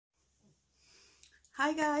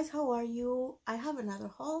Hi guys, how are you? I have another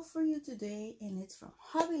haul for you today and it's from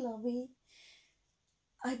Hobby Lobby.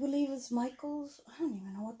 I believe it's Michael's. I don't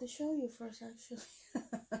even know what to show you first actually.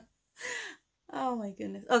 Oh my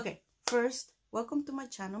goodness. Okay, first, welcome to my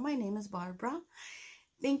channel. My name is Barbara.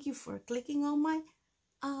 Thank you for clicking on my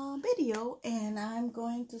video, and I'm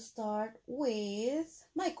going to start with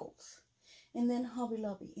Michael's and then Hobby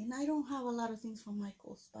Lobby. And I don't have a lot of things from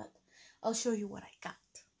Michael's, but I'll show you what I got.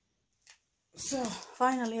 So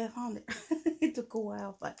finally I found it. It took a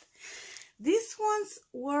while, but these ones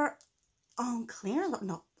were on clearance,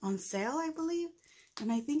 no, on sale, I believe,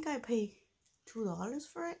 and I think I paid $2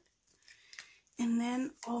 for it. And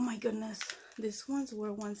then, oh my goodness, these ones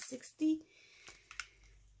were $160,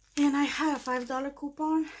 and I had a $5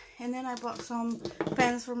 coupon. And then I bought some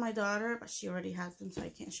pens for my daughter, but she already has them, so I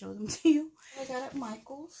can't show them to you. I got at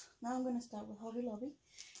Michael's. Now I'm gonna start with Hobby Lobby,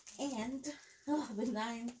 and I've been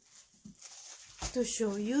dying to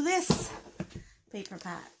show you this paper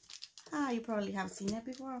pad. You probably have seen it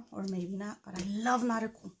before, or maybe not, but I love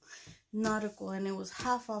Nautical, and it was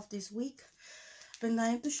half off this week. Been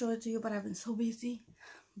dying to show it to you, but I've been so busy.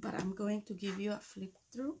 But I'm going to give you a flip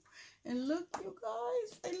through, and look, you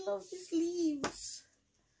guys, I love these leaves.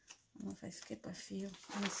 I don't know if I skip a few.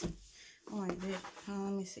 Let me see. Oh, I did.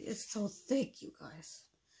 Let me see. It's so thick, you guys.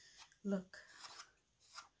 Look.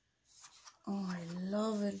 Oh, I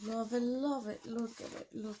love it, love it, love it. Look at it,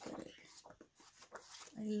 look at it.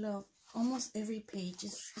 I love almost every page.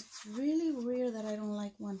 It's really rare that I don't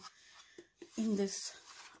like one in this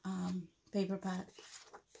paper pad.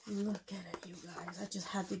 Look at it, you guys. I just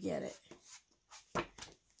had to get it.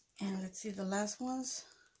 And let's see the last ones.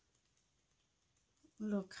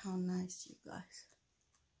 Look how nice, you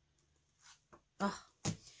guys.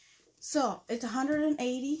 So it's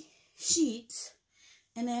 180 sheets,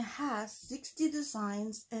 and it has 60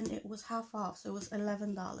 designs, and it was half off, so it was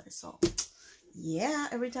 $11. So yeah,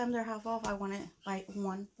 every time they're half off, I want to buy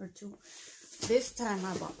one or two. This time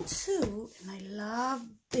I bought two, and I love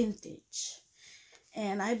vintage.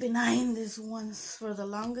 And I've been eyeing these ones for the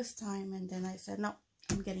longest time, and then I said, no,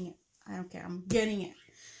 I'm getting it. I don't care, I'm getting it.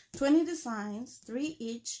 20 designs, 3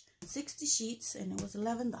 each, 60 sheets, and it was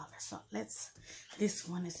 $11. So this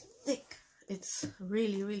one is thick. It's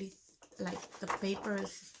really, really, like, the paper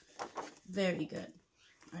is very good.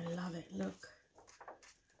 I love it. Look,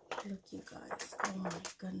 you guys. Oh my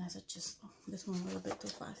goodness, this one was a bit too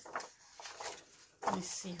fast. Let me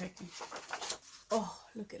see if I can. Oh,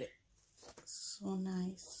 look at it. So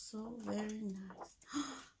nice, so very nice.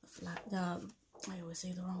 I always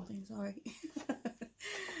say the wrong thing, sorry.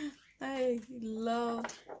 I love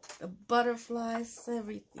the butterflies,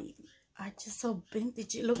 everything. I just so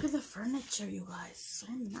vintage. Look at the furniture, you guys. So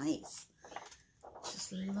nice.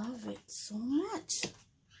 Just love it so much.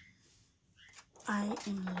 I am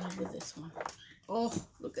in love with this one. Oh,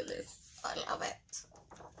 look at this. I love it.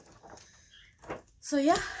 So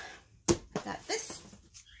yeah, I got this.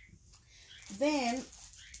 Then,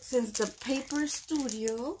 since the Paper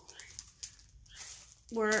Studio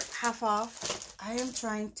were half off, I am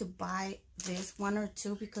trying to buy this one or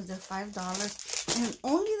two because they're $5, and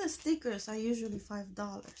only the stickers are usually $5.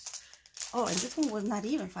 Oh, and this one was not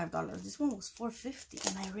even $5. This one was $4.50,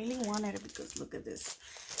 and I really wanted it because look at this.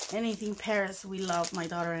 Anything Paris, we love, my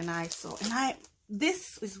daughter and I. So,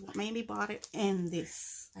 this is what mainly bought it, and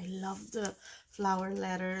this. I love the flower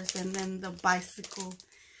letters, and then the bicycle.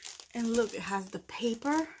 And look, it has the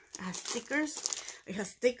paper, it has stickers. It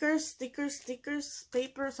has stickers,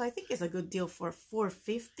 paper. So I think it's a good deal for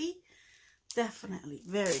 $4.50. Definitely,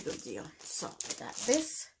 very good deal. So I got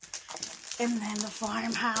this. And then the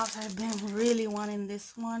farmhouse, I've been really wanting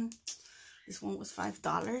this one. This one was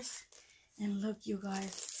 $5. And look, you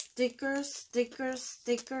guys, stickers.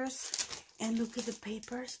 And look at the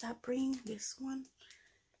papers that bring this one,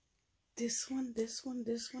 and this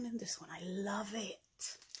one. I love it.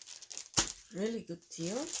 Really good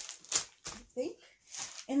deal, I think.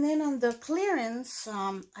 And then on the clearance,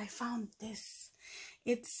 I found this.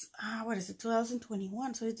 It's what is it,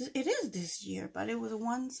 2021, so it is this year, but it was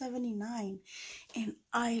 $179, and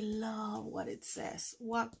I love what it says,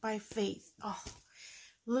 walk by faith. Oh,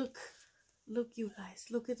 look, you guys,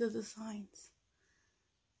 look at the designs.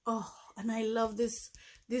 Oh, and I love this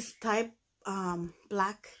type,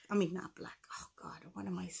 black, I mean not black, oh god, what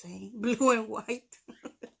am I saying, blue and white.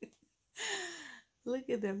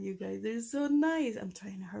 Look at them, you guys. They're so nice. I'm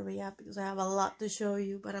trying to hurry up because I have a lot to show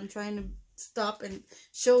you, but I'm trying to stop and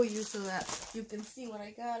show you so that you can see what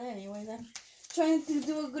I got. Anyways, I'm trying to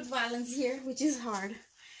do a good balance here, which is hard.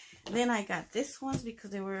 Then I got this ones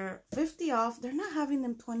because they were 50 off. They're not having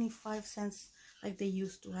them 25 cents like they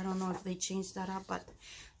used to. I don't know if they changed that up, but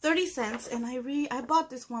 30 cents. And I bought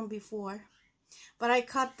this one before, but I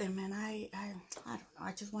cut them, and I don't know.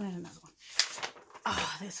 I just wanted another one.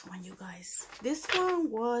 Oh, this one, you guys. This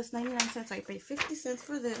one was 99 cents. I paid 50 cents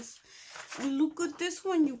for this. And look at this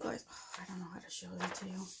one, you guys. Oh, I don't know how to show it to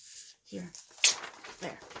you. Here.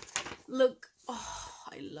 There. Look. Oh,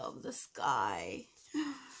 I love the sky.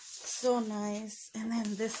 So nice. And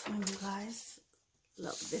then this one, you guys.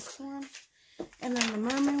 Love this one. And then the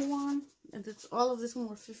mermaid one. And it's, all of this one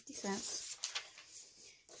were 50 cents.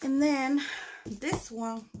 And then this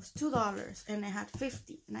one was $2, and it had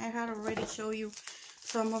 50. And I had already shown you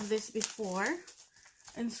some of this before.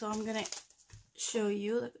 And so I'm going to show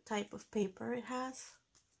you the type of paper it has.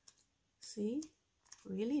 See?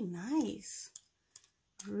 Really nice.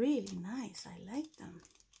 Really nice. I like them.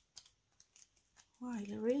 Oh, I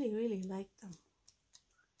really, really like them.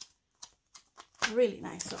 Really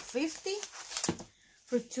nice. So 50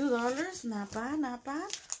 for $2. Not bad, not bad.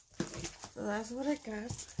 So that's what I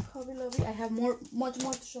got. Hobby Lobby. I have much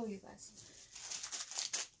more to show you guys.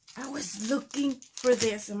 I was looking for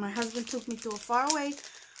this, and my husband took me to a faraway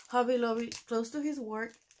Hobby Lobby close to his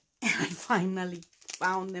work, and I finally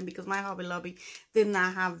found them because my Hobby Lobby did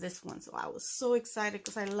not have this one. So I was so excited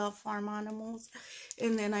because I love farm animals,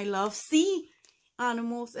 and then I love sea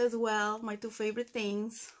animals as well. My two favorite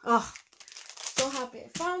things. Oh, so happy I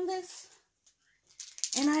found this.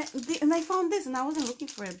 And I found this, and I wasn't looking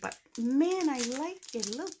for it, but man, I like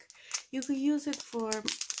it. Look, you could use it for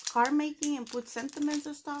card making and put sentiments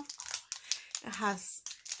or stuff. It has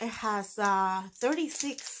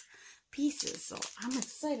 36 pieces, so I'm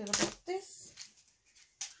excited about this.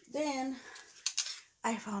 Then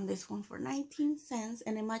I found this one for 19 cents,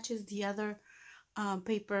 and it matches the other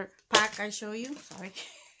paper pack I show you. Sorry.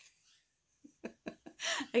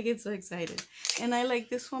 I get so excited. And I like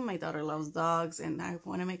this one. My daughter loves dogs, and I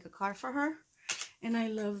want to make a card for her. And I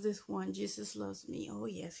love this one. Jesus loves me. Oh,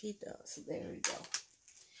 yes, he does. There we go.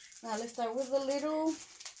 Now, let's start with the little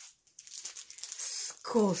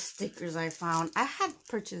cool stickers I found. I had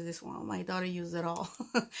purchased this one. My daughter used it all.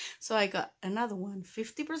 So I got another one.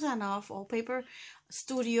 50% off. All paper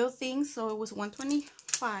studio things. So it was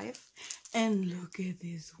 $125. And look at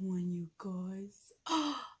this one, you guys.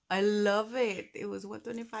 Oh, I love it. It was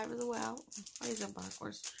 $125 as well. Why is it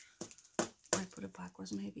backwards? I put it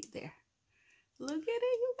backwards, maybe. There. Look at it,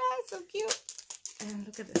 you guys. So cute. And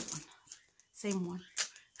look at this one. Same one.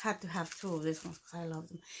 Had to have two of this ones because I love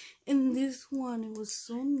them. And this one, it was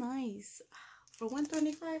so nice. For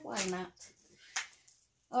 $125, why not?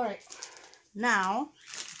 Alright. Now,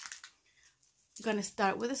 I'm going to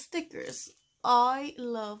start with the stickers. I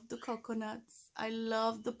love the coconuts. I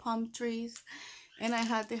love the palm trees. And I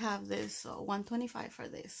had to have this, so $125 for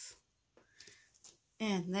this.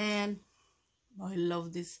 And then, I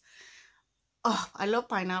love this. Oh, I love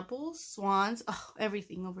pineapples, swans, oh,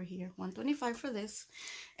 everything over here. $125 for this.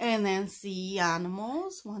 And then sea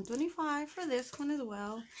animals, $125 for this one as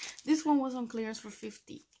well. This one was on clearance for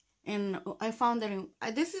 $50. And I found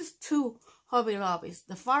that this is two Hobby Lobbies.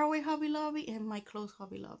 The faraway Hobby Lobby and my close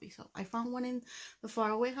Hobby Lobby. So I found one in the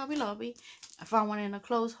faraway Hobby Lobby. I found one in a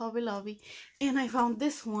close Hobby Lobby. And I found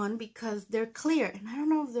this one because they're clear. And I don't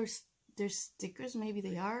know if they're stickers. Maybe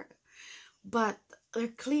they are. But they're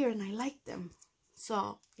clear and I like them.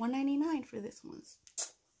 So $1.99 for this ones.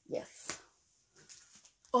 Yes.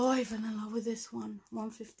 Oh, I fell in love with this one.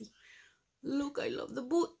 $150. Look, I love the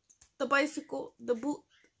boot, the bicycle, the boot.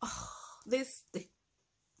 Oh,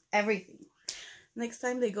 everything. Next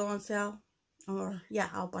time they go on sale, or yeah,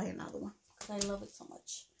 I'll buy another one because I love it so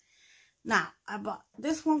much. Now, I bought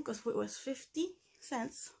this one because it was 50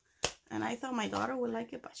 cents. And I thought my daughter would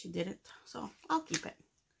like it, but she didn't. So I'll keep it.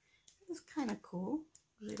 It's kind of cool.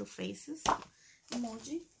 Little faces.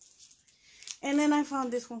 Emoji. And then I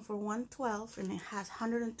found this one for $112. And it has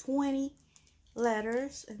 120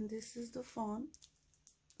 letters. And this is the font.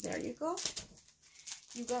 There you go.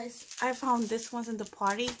 You guys, I found this ones in the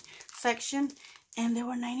party section. And they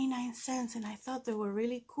were 99 cents. And I thought they were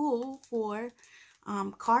really cool for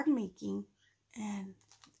card making. And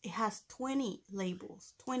it has 20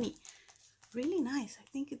 labels. 20. Really nice. I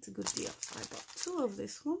think it's a good deal. So I bought two of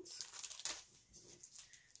these ones.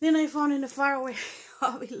 Then I found in the faraway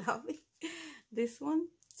Hobby Lobby this one,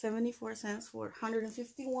 74 cents for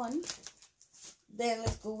 151. Then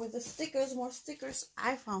let's go with the stickers. More stickers.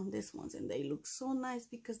 I found these ones and they look so nice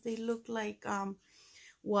because they look like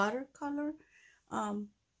watercolor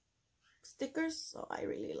stickers. So I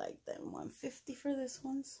really like them. 150 for this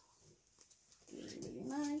ones. Really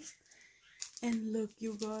nice. And look,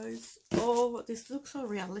 you guys. Oh, this looks so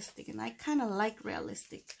realistic, and I kind of like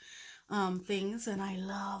realistic things, and I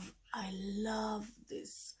love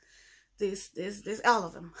this all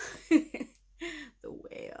of them. The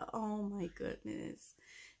whale, oh my goodness.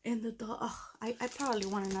 And the dog, oh, I probably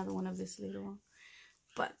want another one of this little one,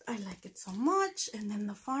 but I like it so much. And then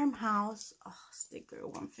the farmhouse, oh, sticker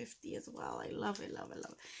 150 as well. I love it, love it,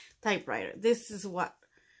 love it. Typewriter, this is what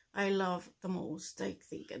I love the most, I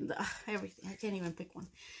think. And everything, I can't even pick one.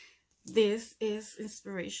 This is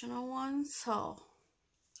inspirational one, so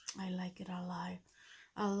I like it a lot.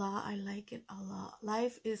 I like it a lot.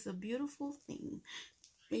 Life is a beautiful thing.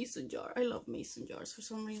 Mason jar, I love mason jars for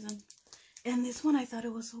some reason. And this one, I thought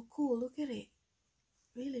it was so cool. Look at it,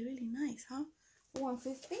 really nice, huh?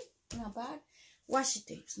 150, not bad. Washi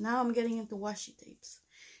tapes, now I'm getting into washi tapes,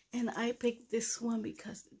 and I picked this one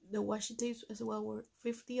because the washi tapes as well were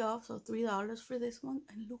 50 off, so $3 for this one.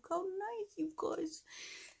 And look how nice, you guys.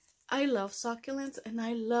 I love succulents and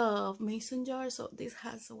I love mason jars, so this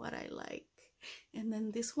has what I like. And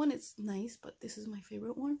then this one is nice, but this is my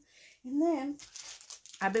favorite one. And then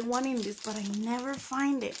I've been wanting this, but I never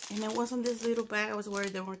find it, and it wasn't this little bag. I was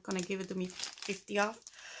worried they weren't gonna give it to me 50 off,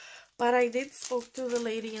 but I did spoke to the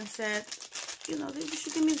lady and said, you know, you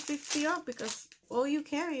should give me 50 off because all you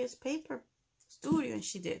carry is paper studio, and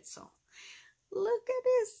she did. So look at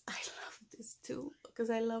this. I love this too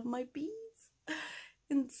because I love my beads,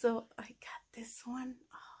 and so I got this one.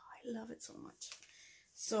 Oh, I love it so much.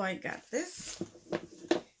 So I got this,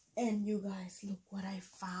 and you guys, look what I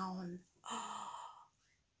found. Oh,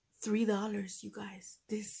 $3, you guys.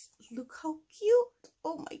 This, look how cute.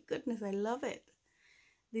 Oh my goodness, I love it.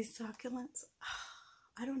 These succulents,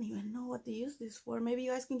 I don't even know what to use this for. Maybe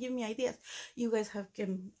you guys can give me ideas. You guys have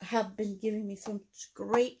been giving me some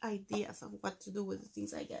great ideas of what to do with the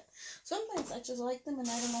things I get. Sometimes I just like them and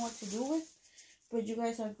I don't know what to do with, but you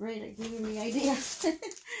guys are great at giving me ideas.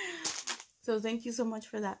 So thank you so much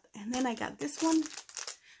for that. And then I got this one.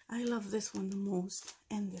 I love this one the most,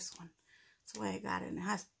 and this one. That's why I got it. And it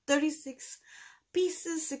has 36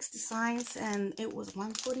 pieces, 6 designs, and it was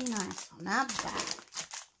 $149, so not bad.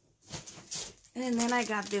 And then I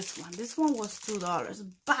got this one. This one was $2,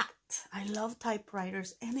 but I love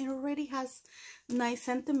typewriters, and it already has nice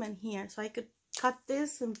sentiment here, so I could cut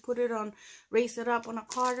this and put it on, raise it up on a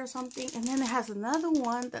card or something. And then it has another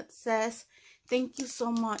one that says thank you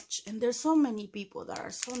so much. And there's so many people that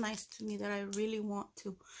are so nice to me that I really want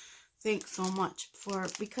to thank so much for,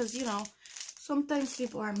 because you know, sometimes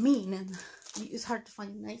people are mean and it's hard to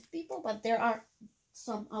find nice people, but there are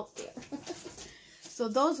some out there. So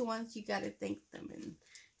those ones, you gotta thank them and,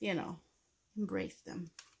 you know, embrace them,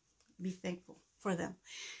 be thankful for them.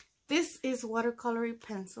 This is watercoloring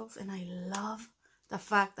pencils, and I love the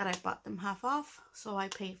fact that I bought them half off, so I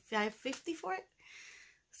paid $5.50 for it.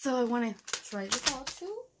 So I want to try this out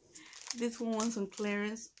too. This one was on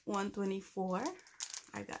clearance, $124.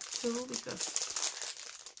 I got 2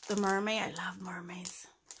 because the mermaid, I love mermaids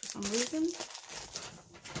for some reason.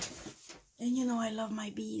 And you know I love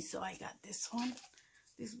my bees, so I got this one.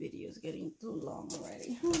 This video is getting too long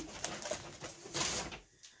already.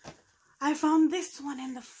 I found this one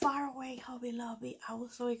in the faraway Hobby Lobby. I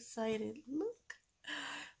was so excited. Look,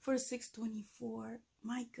 for $6.24.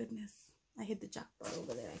 My goodness, I hit the jackpot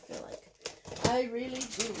over there. I feel like I really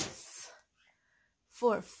do.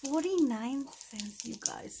 For 49 cents, you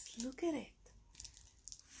guys. Look at it.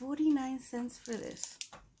 49 cents for this.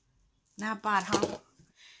 Not bad, huh?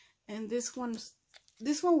 And this one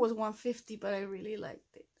was $150, but I really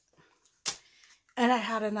liked it. And I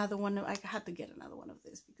had another one. I had to get another one of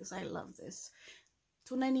this because I love this.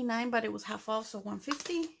 $2.99, but it was half off, so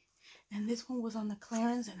 $150. And this one was on the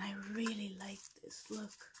clearance, and I really like this.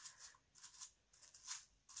 Look,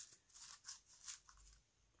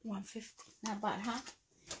 $150. Not bad, huh?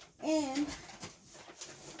 And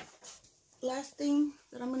last thing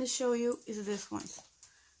that I'm going to show you is this one.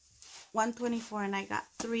 $124, and I got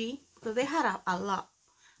 3 because they had a lot.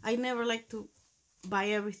 I never like to buy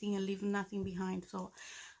everything and leave nothing behind, so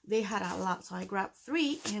they had a lot, so I grabbed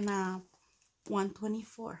 3 and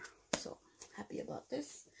 $124. So happy about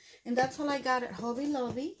this. And that's all I got at Hobby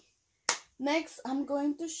Lobby. Next, I'm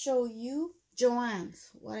going to show you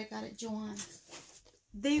Joann's. What I got at Joann's.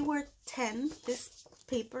 They were 10. These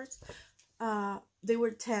papers, they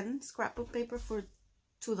were 10 scrapbook paper for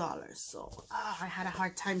 $2. So I had a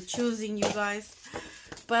hard time choosing, you guys,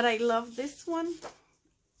 but I love this one.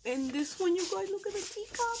 And this one, you guys, look at the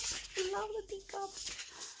teacups. I love the teacups.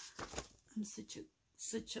 I'm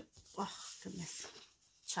such a oh goodness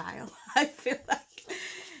child, I feel like.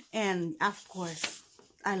 And of course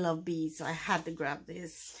I love bees, so I had to grab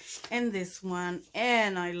this and this one.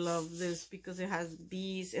 And I love this because it has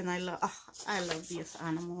bees, and I love these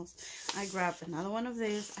animals. I grabbed another one of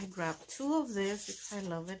this. I grabbed two of this because I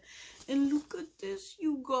love it. And look at this,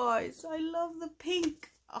 you guys. I love the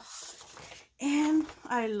pink. Oh, and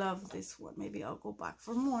I love this one. Maybe I'll go back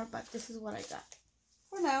for more, but this is what I got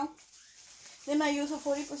for now. Then I used a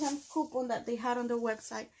 40% coupon that they had on their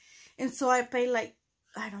website. And so I paid like,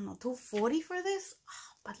 I don't know, $2.40 for this.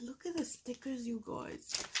 Oh, but look at the stickers, you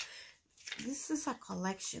guys. This is a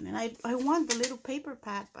collection. And I want the little paper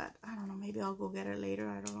pad, but I don't know. Maybe I'll go get it later.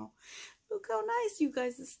 I don't know. Look how nice, you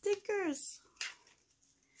guys, the stickers.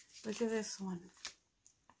 Look at this one.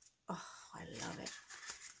 Oh, I love it.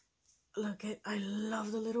 Look at, I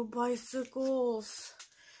love the little bicycles.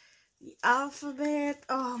 The alphabet.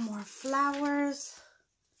 Oh, more flowers.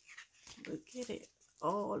 Look at it.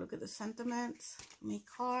 Oh, look at the sentiments. Make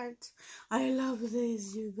cards. I love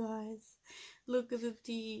this, you guys. Look at the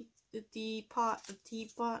teapot.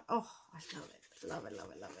 Oh, I love it. Love it,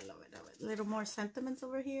 love it, love it, love it, love it. A little more sentiments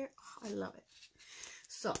over here. Oh, I love it.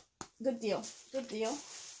 So, good deal. Good deal.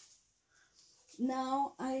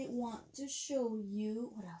 Now, I want to show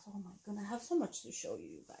you. What else? Oh my goodness. I have so much to show you,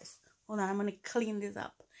 you guys. Hold on. I'm going to clean this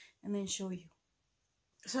up and then show you.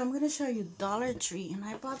 So I'm going to show you Dollar Tree. And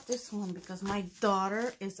I bought this one because my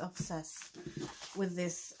daughter is obsessed with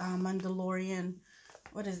this Mandalorian.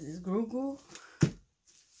 What is this? Grogu?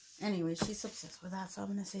 Anyway, she's obsessed with that. So I'm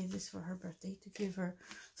going to save this for her birthday to give her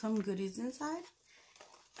some goodies inside.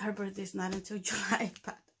 Her birthday's not until July,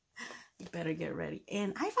 but you better get ready.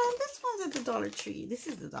 And I found this one's at the Dollar Tree. This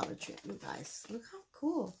is the Dollar Tree, you guys. Look how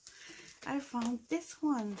cool. I found this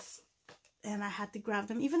ones. And I had to grab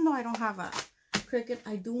them. Even though I don't have a Cricut,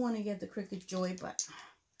 I do want to get the Cricut Joy, but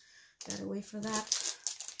gotta wait for that.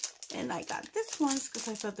 And I got this ones because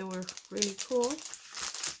I thought they were really cool.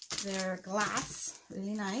 They're glass,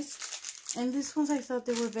 really nice. And these ones I thought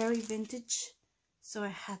they were very vintage, so I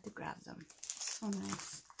had to grab them. So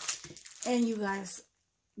nice. And you guys,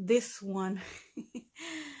 this one,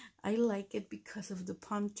 I like it because of the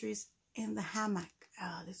palm trees and the hammock.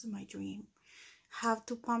 Oh, this is my dream. Have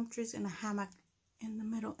 2 palm trees and a hammock in the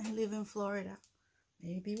middle and live in Florida.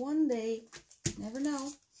 Maybe one day. Never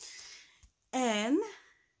know. And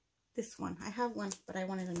this one. I have one, but I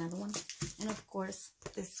wanted another one. And of course,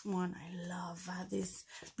 this one. I love this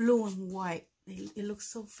blue and white. It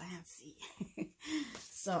looks so fancy.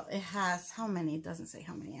 So it has, how many? It doesn't say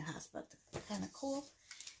how many it has, but kind of cool.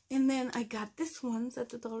 And then I got this ones at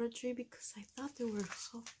the Dollar Tree because I thought they were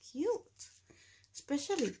so cute.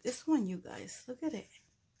 Especially this one, you guys. Look at it.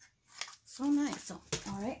 So nice. So,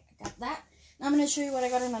 alright, I got that. Now I'm going to show you what I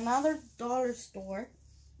got in another dollar store.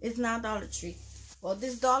 It's not Dollar Tree. Well,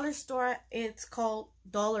 this dollar store, it's called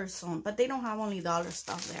Dollar Zone. But they don't have only dollar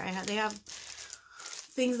stuff there. They have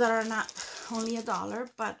things that are not only $1.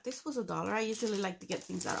 But this was $1. I usually like to get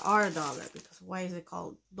things that are $1. Because why is it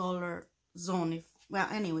called Dollar Zone? Well,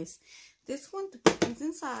 anyways. This one, to put things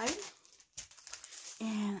inside.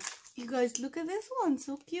 And you guys, look at this one.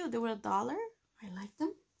 So cute. They were $1. I like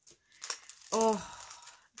them. Oh,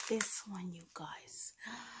 this one, you guys.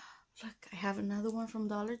 Look, I have another one from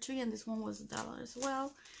Dollar Tree, and this one was $1 as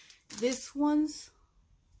well. This one's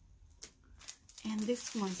and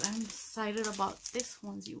this one's. I'm excited about this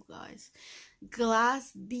ones, you guys.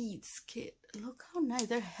 Glass beads kit. Look how nice.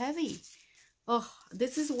 They're heavy. Oh,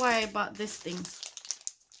 this is why I bought this thing.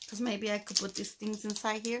 Because maybe I could put these things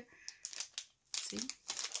inside here. See?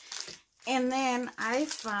 And then I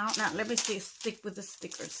found, now let me see, stick with the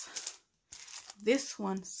stickers. This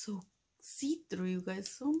one, so see-through, you guys,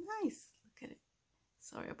 so nice. Look at it.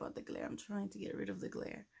 Sorry about the glare. I'm trying to get rid of the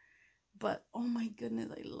glare. But, oh my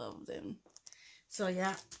goodness, I love them. So,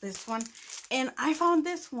 yeah, this one. And I found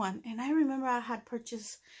this one. And I remember I had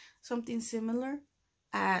purchased something similar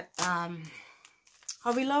at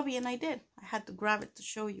Hobby Lobby, and I did. I had to grab it to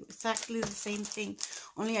show you. Exactly the same thing.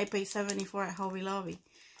 Only I paid $74 at Hobby Lobby.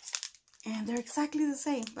 And they're exactly the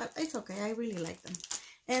same. But it's okay. I really like them.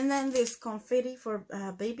 And then this confetti for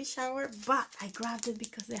baby shower, but I grabbed it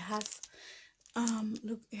because it has,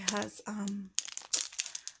 look, it has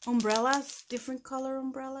umbrellas, different color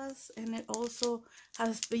umbrellas, and it also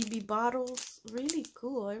has baby bottles. Really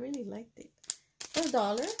cool. I really liked it. For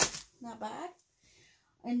 $1, not bad.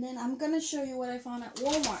 And then I'm gonna show you what I found at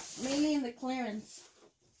Walmart, mainly in the clearance.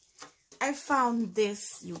 I found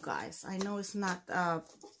this, you guys. I know it's not,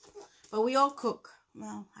 but we all cook.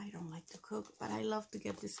 Well, I don't like to cook, but I love to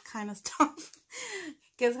get this kind of stuff.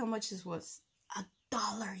 Guess how much this was?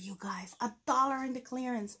 $1, you guys. $1 in the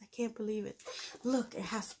clearance. I can't believe it. Look, it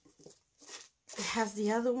has the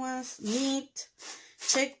other ones. Neat.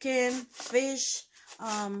 chicken, fish,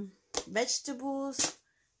 vegetables.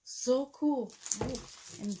 So cool. Ooh,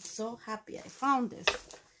 I'm so happy I found this.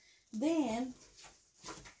 Then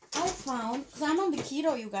I found, because I'm on the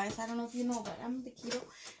keto, you guys. I don't know if you know, but I'm on the keto.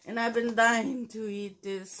 And I've been dying to eat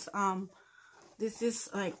this. This is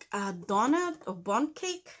like a donut or bun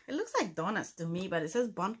cake. It looks like donuts to me, but it says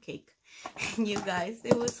bun cake. And you guys,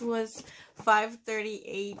 it was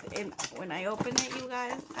 $5.38. And when I opened it, you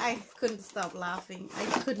guys, I couldn't stop laughing. I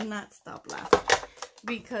could not stop laughing.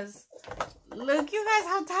 Because, look, you guys,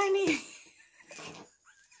 how tiny.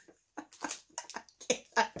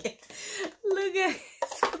 I can't. Look at it,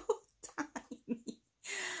 so tiny.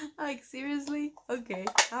 Like, seriously? Okay,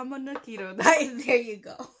 I'm on a keto diet. There you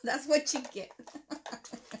go. That's what you get.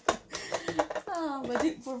 Oh, but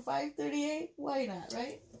for $5.38, why not,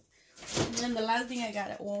 right? And the last thing I got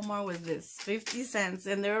at Walmart was this, 50 cents.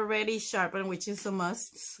 And they're already sharpened, which is a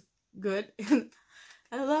must. Good.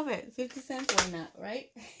 I love it. 50 cents, why not,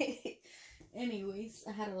 right? Anyways,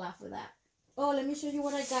 I had to laugh with that. Oh, let me show you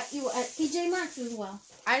what I got you at TJ Maxx as well.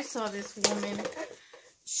 I saw this woman.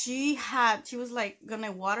 She was like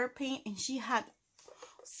gonna water paint, and she had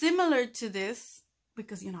similar to this,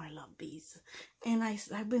 because you know I love bees, and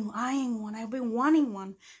I've been eyeing one. I've been wanting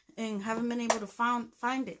one and haven't been able to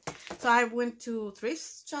find it. So I went to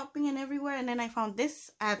thrift shopping and everywhere, and then I found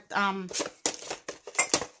this at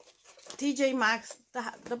TJ Maxx.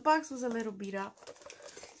 The box was a little beat up,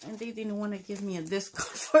 and they didn't want to give me a discount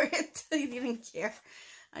for it. They didn't care,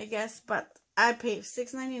 I guess. But I paid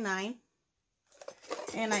 $6.99,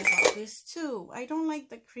 and I bought this too. I don't like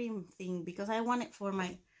the cream thing because I want it for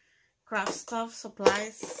my craft stuff,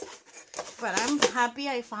 supplies. But I'm happy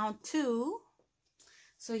I found two.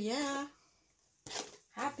 So yeah,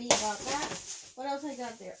 happy about that. What else I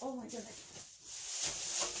got there? Oh my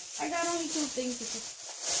goodness. I got only two things because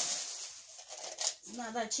it's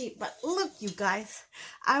not that cheap. But look, you guys,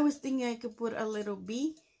 I was thinking I could put a little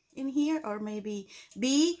bee in here, or maybe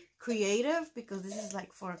be creative, because this is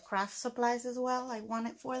like for craft supplies as well. I want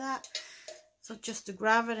it for that. So just to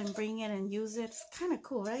grab it and bring it and use it. It's kind of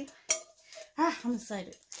cool, right? Ah, I'm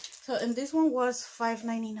excited. So, and this one was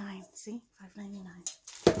 $5.99. See? $5.99.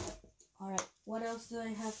 Alright, what else do I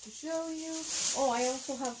have to show you? Oh, I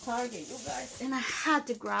also have Target, you guys. And I had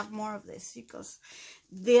to grab more of this because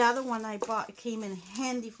the other one I bought came in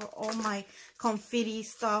handy for all my confetti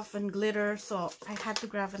stuff and glitter. So I had to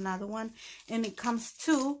grab another one. And it comes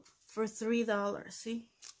two for $3. See?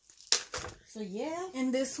 So yeah.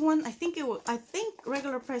 And this one, I think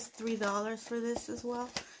regular price $3 for this as well.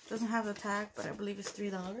 Doesn't have the tag, but I believe it's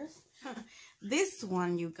 $3. This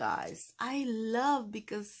one, you guys, I love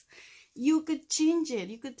because you could change it.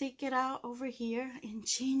 You could take it out over here and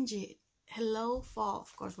change it. Hello fall.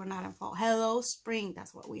 Of course, we're not in fall. Hello spring.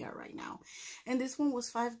 That's what we are right now. And this one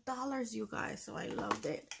was $5, you guys. So I loved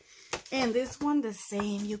it. And this one, the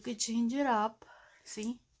same. You could change it up.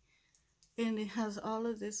 See? And it has all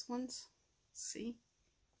of these ones. See?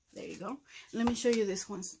 There you go. Let me show you this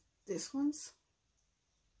ones. This one's.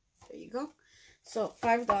 There you go. So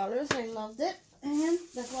 $5. I loved it. And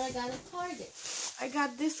that's what I got at Target. I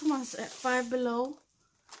got this ones at Five Below.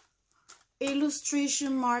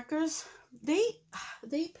 Illustration markers. They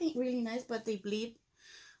paint really nice, but they bleed.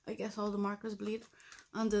 I guess all the markers bleed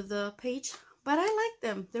under the page. But I like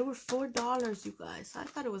them. They were $4, you guys. I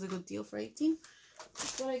thought it was a good deal for $18.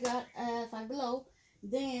 That's what I got at Five Below.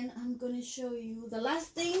 Then I'm going to show you the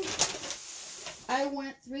last thing. I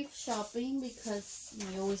went thrift shopping because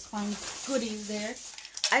you always find goodies there.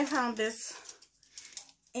 I found this,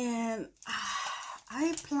 and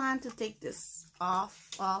I plan to take this off,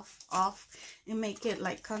 and make it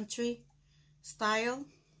like country style.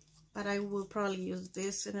 But I will probably use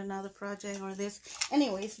this in another project or this.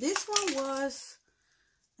 Anyways, this one was,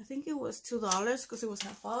 I think it was $2 because it was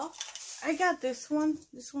half off. I got this one.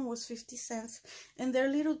 This one was 50 cents. And they're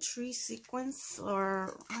little tree sequins,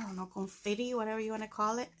 or I don't know, confetti, whatever you want to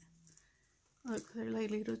call it. Look, they're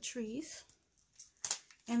like little trees.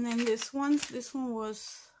 And then this one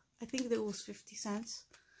was, I think it was 50 cents.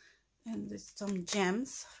 And there's some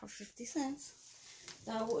gems for 50 cents.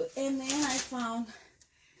 And then I found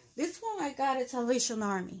this one. I got at Salvation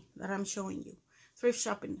Army that I'm showing you. Thrift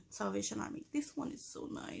shopping, Salvation Army. This one is so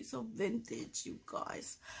nice, so vintage, you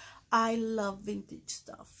guys. I love vintage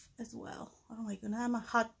stuff as well. Oh my goodness, I'm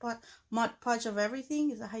a mod podge of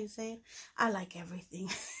everything. Is that how you say it? I like everything.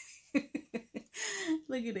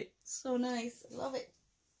 Look at it, so nice. Love it.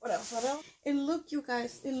 What else? What else? And look, you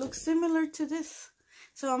guys, it looks similar to this.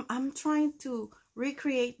 So I'm trying to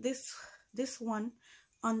recreate this one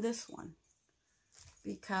on this one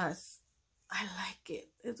because I like it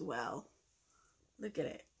as well. Look at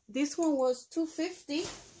it. This one was $2.50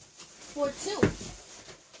 for 2.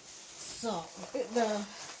 So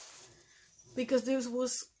because this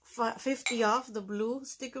was 50 off, the blue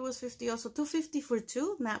sticker was 50 off, so $2.50 for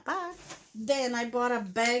 2, not bad. Then I bought a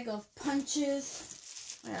bag of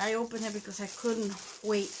punches. I opened it because I couldn't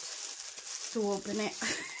wait to open it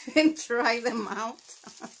and try them out.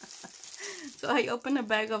 So I opened a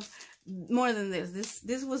bag of more than this.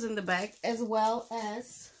 This was in the bag, as well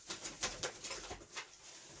as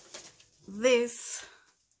this.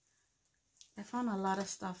 I found a lot of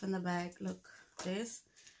stuff in the bag. Look, this.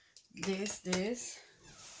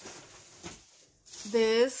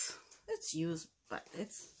 It's used, but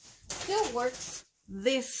it still works.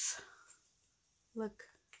 This, look,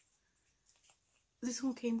 this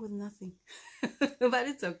one came with nothing, but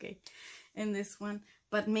it's okay. And this one,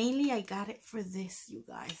 but mainly I got it for this, you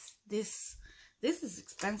guys. This is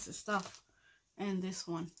expensive stuff. And this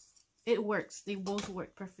one, it works. They both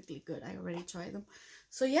work perfectly good. I already tried them.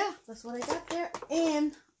 So yeah, that's what I got there.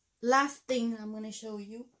 And last thing I'm gonna show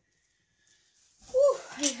you. Whew,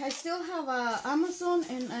 I still have Amazon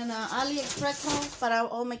and AliExpress haul, but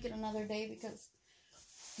I'll make it another day because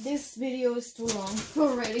this video is too long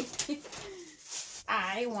already.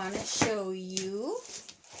 I want to show you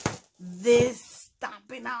this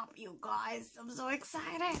Stompin' Up, you guys. I'm so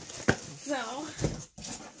excited. So, I'm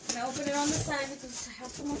going to open it on the side because I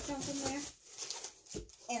have too much junk in there.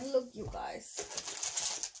 And look, you guys.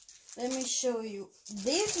 Let me show you.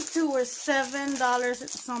 These two were $7 and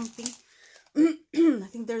something. I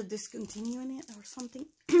think they're discontinuing it or something.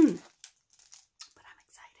 But I'm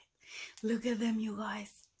excited. Look at them, you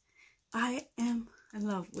guys. I am in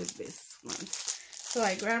love with this one. So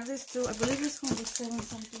I grabbed this too. I believe this one was $7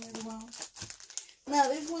 something as well. Now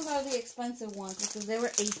these ones are the expensive ones because they were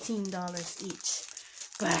 $18 each.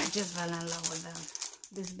 But I just fell in love with them.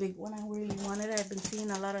 This big one, I really wanted it. I've been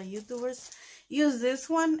seeing a lot of YouTubers use this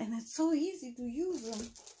one, and it's so easy to use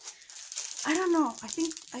them. I don't know. I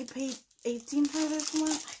think I paid $18 for this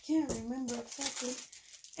one. I can't remember exactly.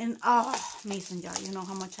 And mason jar. You know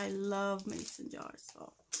how much I love mason jars.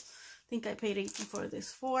 So I think I paid $18 for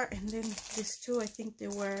this 4, and then this 2, I think they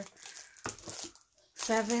were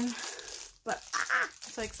 $7. But I'm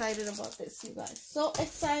so excited about this, you guys. So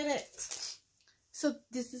excited. So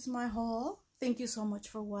this is my haul. Thank you so much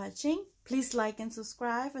for watching. Please like and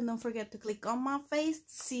subscribe, and don't forget to click on my face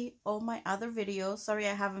to see all my other videos. Sorry,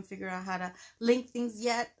 I haven't figured out how to link things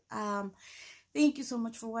yet. Thank you so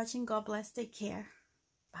much for watching. God bless. Take care.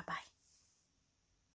 Bye-bye.